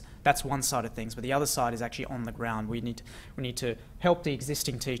public, that's one side of things, but the other side is actually on the ground. We need to help the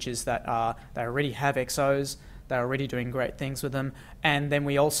existing teachers that already have XOs. They're already doing great things with them, and then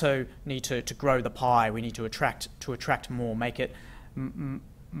we also need to grow the pie. We need to attract more, make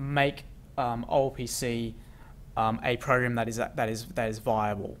OLPC a program that is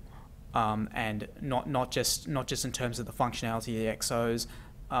viable, and not just in terms of the functionality of the XOs,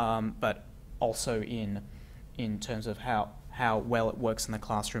 but also in terms of how well it works in the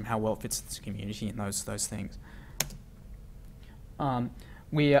classroom, how well it fits the community, and those things.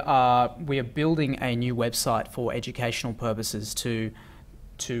 We are building a new website for educational purposes to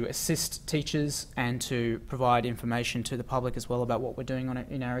assist teachers and to provide information to the public as well about what we're doing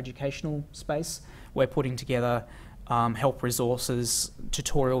in our educational space. We're putting together help resources,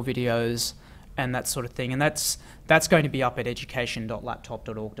 tutorial videos, and that sort of thing, and that's going to be up at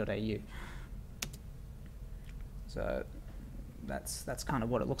education.laptop.org.au. So that's kind of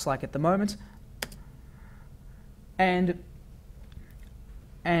what it looks like at the moment. And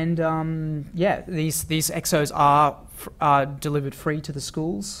yeah, these XOs are delivered free to the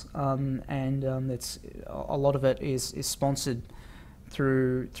schools, and it's a lot of it is sponsored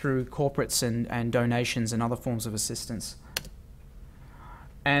through corporates and donations and other forms of assistance.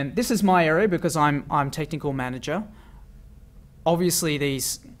 And this is my area because I'm technical manager. Obviously,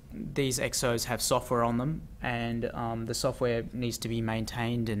 these XOs have software on them, and the software needs to be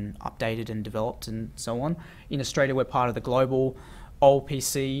maintained and updated and developed and so on. In Australia, we're part of the global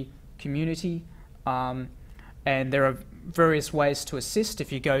OLPC community, and there are various ways to assist.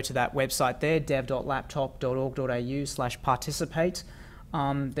 If you go to that website there, dev.laptop.org.au/participate,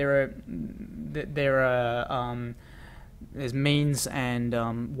 there's means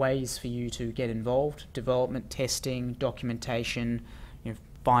and ways for you to get involved: development, testing, documentation,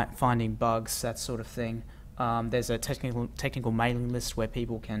 finding bugs, that sort of thing. There's a technical mailing list where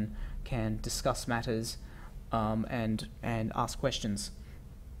people can discuss matters and ask questions.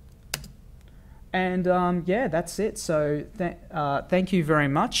 And yeah, that's it. So thank you very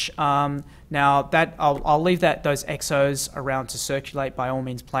much. Now that I'll leave those XOs around to circulate. By all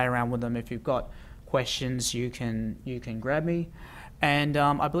means, play around with them. If you've got questions, you can grab me. And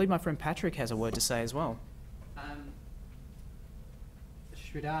I believe my friend Patrick has a word to say as well.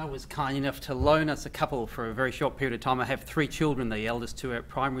 Sridhar was kind enough to loan us a couple for a very short period of time. I have 3 children, the eldest 2 are at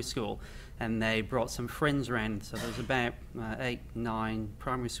primary school, and they brought some friends around. So there was about 8, 9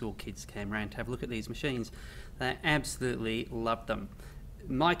 primary school kids came around to have a look at these machines. They absolutely loved them.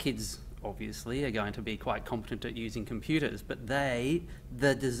 My kids obviously are going to be quite competent at using computers, but they're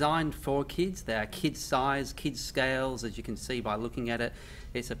designed for kids. They are kid size, kid scales, as you can see by looking at it.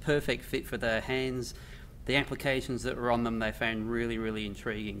 It's a perfect fit for their hands. The applications that were on them, they found really, really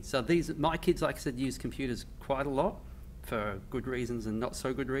intriguing. So my kids, like I said, use computers quite a lot for good reasons and not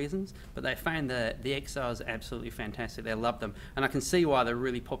so good reasons, but they found the XOs absolutely fantastic. They love them, and I can see why they're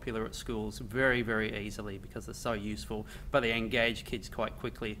really popular at schools very, very easily, because they're so useful, but they engage kids quite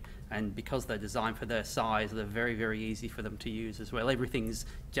quickly, and because they're designed for their size, they're very, very easy for them to use as well. Everything's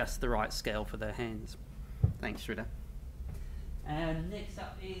just the right scale for their hands. Thanks, Sridhar. And next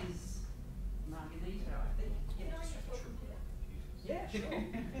up is Margarita, I think. Yeah, sure.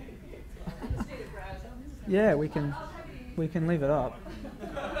 Yeah, we can leave it up. Or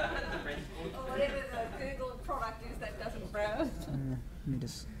whatever the Google product is that doesn't browse. Let me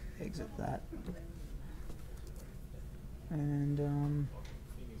just exit that. And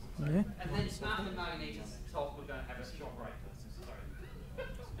yeah. And then after Margarita's talk, we're going to have a short break.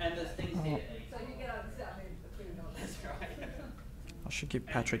 And there's things here to eat. So you get on the side and the food on. That's right. I should give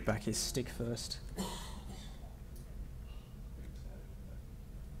Patrick back his stick first.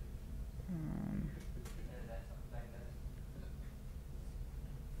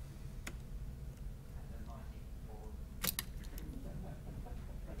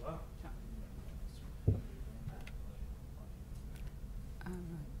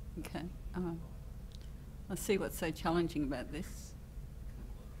 Okay. Let's see what's so challenging about this.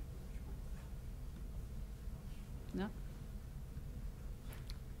 No?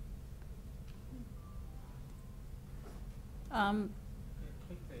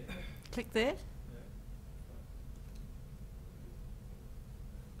 Click there.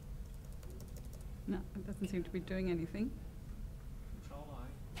 No, it doesn't seem to be doing anything.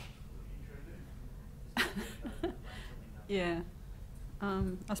 Yeah.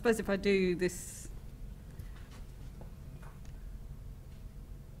 I suppose if I do this.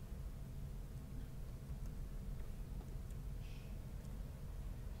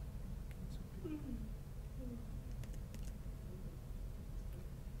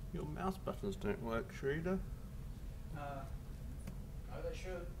 Your mouse buttons don't work, Sharita. Oh, they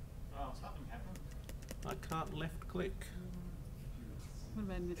should. Oh, something happened. I can't left click. What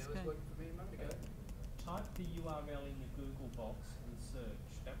about in It this was case? working for me a moment ago. Type the URL in the Google box and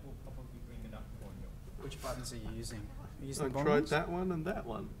search. That will probably bring it up for you. Which buttons are you using? Are you using I the bottom tried ones? that one and that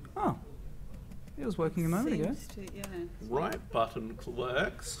one. Oh. It was working a moment ago. Seems to, yeah. Right button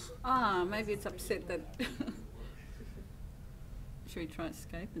works. Ah, maybe it's upset that. Should we try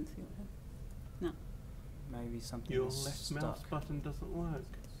escape and see what happens? No. Maybe something Your is left stuck. mouse button doesn't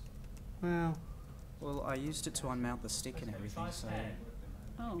work. Well. Well, I used it to unmount the stick and everything, so...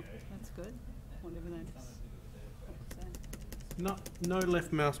 Oh, that's good. Whatever that is. No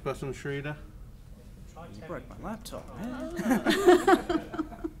left mouse button, Sharita. You broke my laptop, man.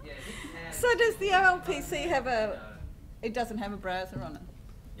 So does the OLPC have a... It doesn't have a browser on it?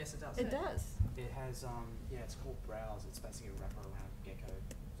 Yes, it does. It does? It has, yeah, it's called Browse. It's basically a wrapper around Gecko,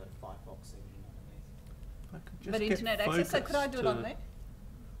 so Firefox engine underneath. I could just But get internet access, so could I do it on focus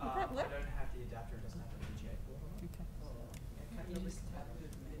there? Would that work? I don't have the adapter, it doesn't have a VGA port on it. Okay.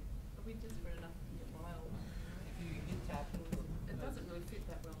 We just read enough to get wild. It doesn't really fit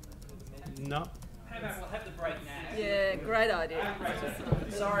that well. No. How about we'll have the break now? Yeah, great idea.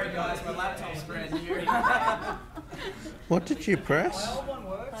 Sorry guys, my laptop's brand new. What did you press?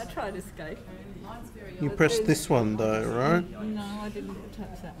 I tried escape. You pressed this one though, right? No, I didn't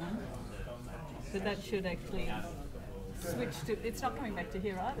touch that one. But that should actually switch to... It's not coming back to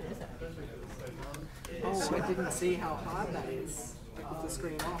here either, is it? Oh, I didn't see how hard that is. Like with the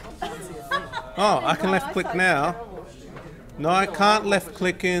screen off, I can't see a thing. Oh, I can left click now. No, I can't left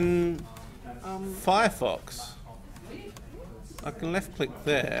click in Firefox. I can left click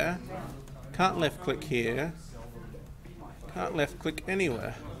there. Can't left click here. Can't left click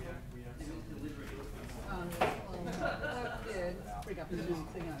anywhere.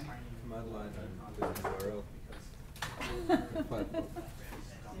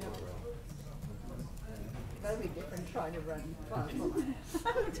 That'd be different trying to run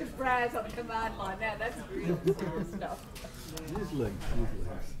Firefox. To browse on the command line now, that's real serious stuff.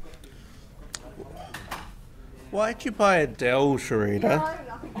 Why'd you buy a Dell, Sharita? Yeah,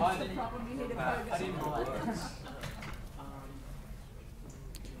 I think that's the problem. You need a focus.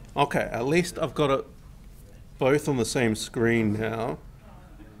 Okay, at least I've got it both on the same screen now.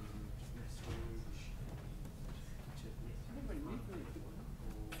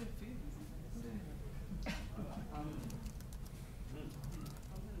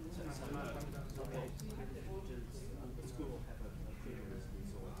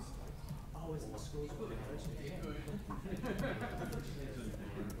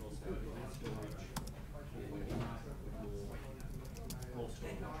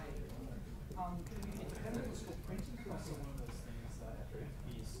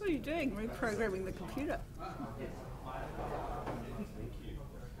 What are you doing? Reprogramming the computer?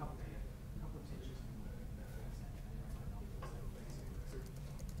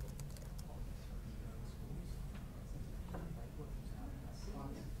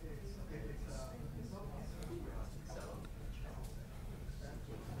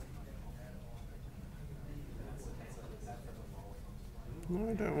 No,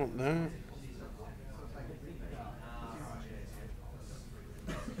 I don't want that.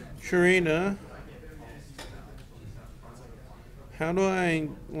 Sharina, how do I,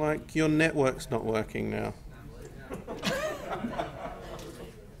 like, your network's not working now?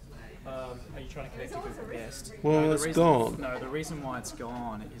 Are you trying to connect to Google Guest? Well, No, it's the reason- gone. No, the reason why it's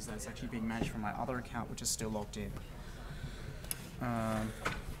gone is that it's actually being managed from my other account, which is still logged in. I'm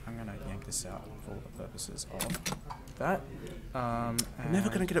going to yank this out for the purposes of that. I'm never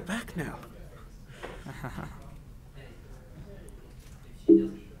going to get it back now.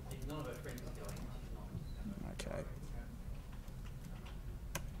 Okay.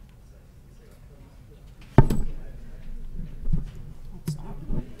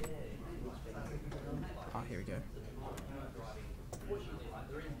 Ah, here we go.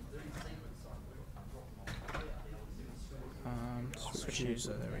 Switch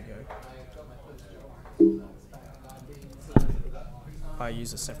user, there we go. I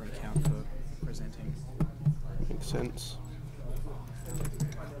use a separate account for presenting. Makes sense.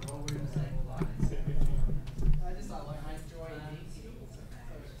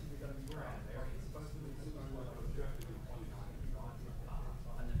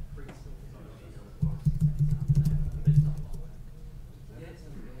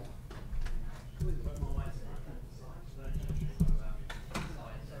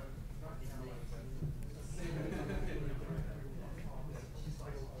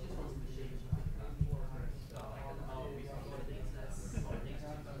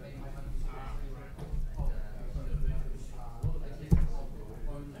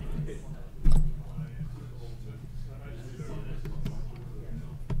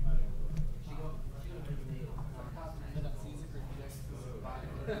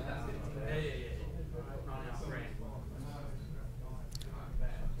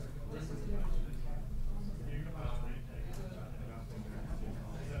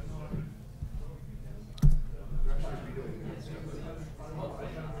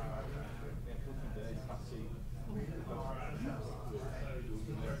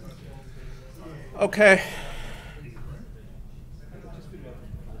 Okay.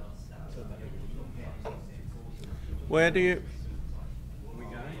 Where do you...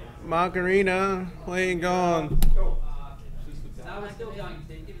 Margarina, where you going?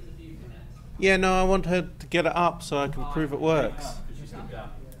 Yeah, no, I want her to get it up so I can prove it works.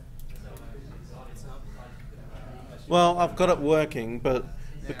 Well, I've got it working, but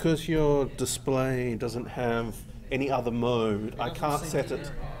because your display doesn't have any other mode, I can't set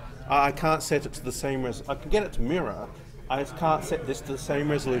it. I can't set it to the same I can get it to mirror. I just can't set this to the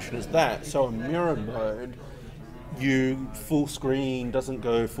same resolution as that. So in mirror mode, you full screen doesn't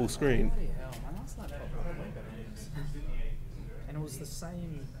go full screen. And it was the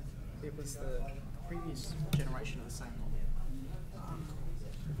same. It was the previous generation of the same one.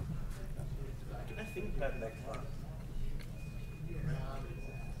 I think that next one.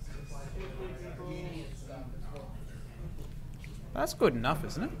 That's good enough,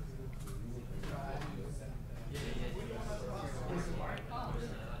 isn't it?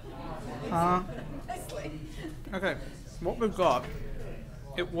 Okay, what we've got,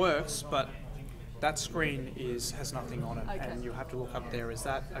 it works, but that screen has nothing on it, Okay. and you have to look up there. Is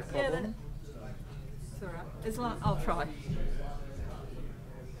that a Yeah, problem? it's all right. As long, I'll try.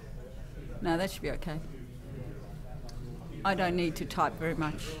 No, that should be okay. I don't need to type very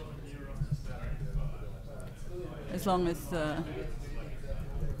much. As long as...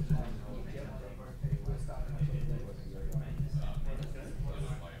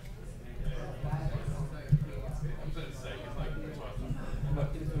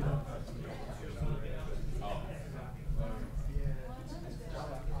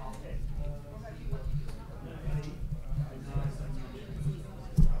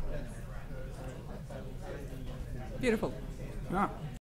 Beautiful. Ah.